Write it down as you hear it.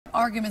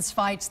Arguments,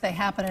 fights, they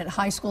happen at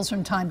high schools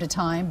from time to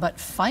time, but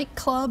fight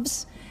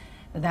clubs,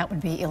 that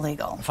would be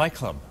illegal. Fight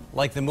Club,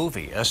 like the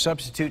movie. A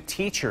substitute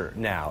teacher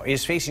now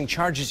is facing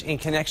charges in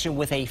connection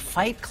with a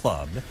fight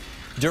club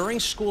during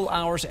school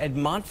hours at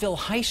Montville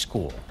High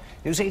School.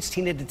 News 8's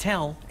Tina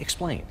Detel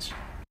explains.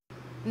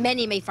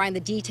 Many may find the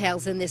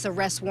details in this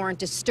arrest warrant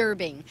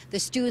disturbing. The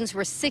students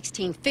were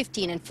 16,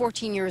 15, and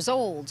 14 years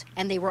old,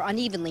 and they were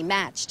unevenly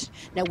matched.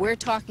 Now, we're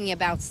talking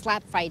about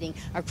slap fighting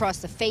across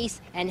the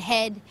face and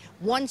head,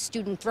 one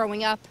student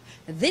throwing up.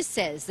 This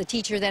says the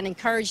teacher then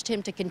encouraged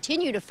him to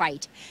continue to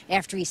fight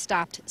after he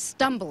stopped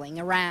stumbling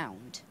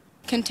around.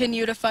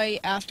 Continue to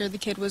fight after the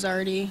kid was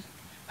already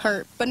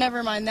hurt. But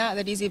never mind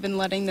that he's even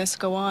letting this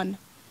go on.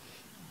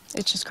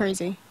 It's just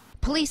crazy.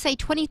 Police say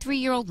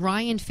 23-year-old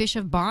Ryan Fish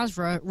of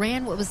Basra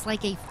ran what was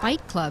like a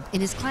fight club in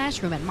his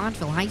classroom at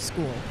Montville High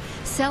School.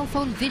 Cell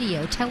phone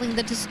video telling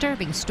the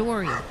disturbing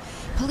story.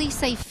 Police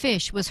say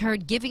Fish was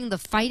heard giving the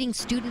fighting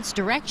students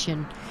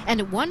direction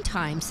and at one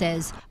time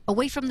says,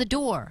 "Away from the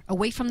door,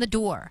 away from the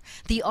door."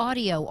 The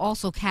audio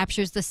also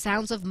captures the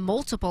sounds of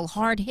multiple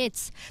hard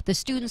hits the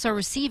students are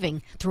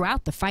receiving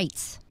throughout the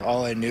fights.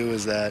 All I knew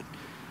was that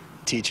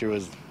the teacher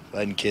was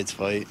letting kids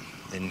fight.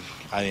 And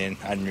I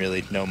didn't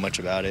really know much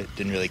about it,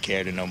 didn't really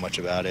care to know much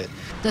about it.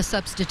 The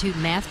substitute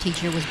math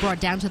teacher was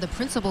brought down to the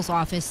principal's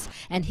office,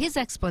 and his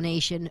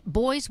explanation,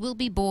 boys will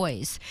be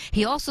boys.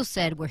 He also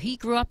said where he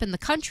grew up in the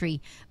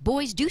country,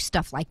 boys do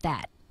stuff like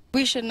that.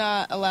 We should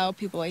not allow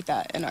people like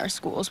that in our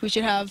schools. We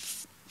should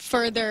have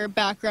further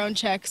background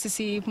checks to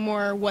see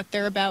more what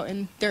they're about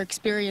and their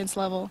experience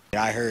level.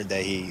 I heard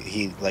that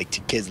he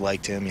liked, kids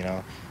liked him, you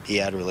know. He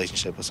had a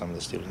relationship with some of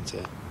the students,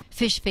 yeah.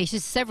 Fish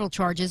faces several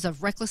charges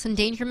of reckless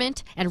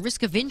endangerment and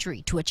risk of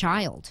injury to a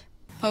child.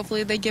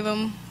 Hopefully they give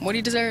him what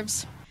he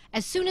deserves.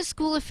 As soon as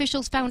school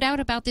officials found out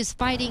about this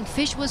fighting,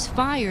 Fish was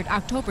fired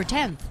October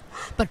 10th.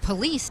 But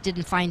police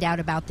didn't find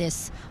out about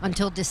this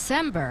until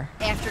December,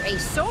 after a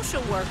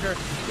social worker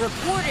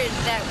reported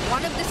that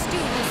one of the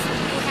students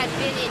who had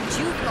been in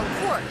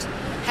juvenile court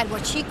had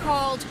what she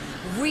called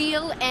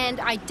real and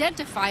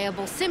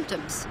identifiable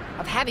symptoms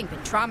of having been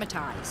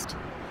traumatized.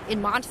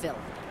 In Montville,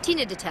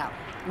 Tina Detel,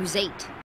 News 8.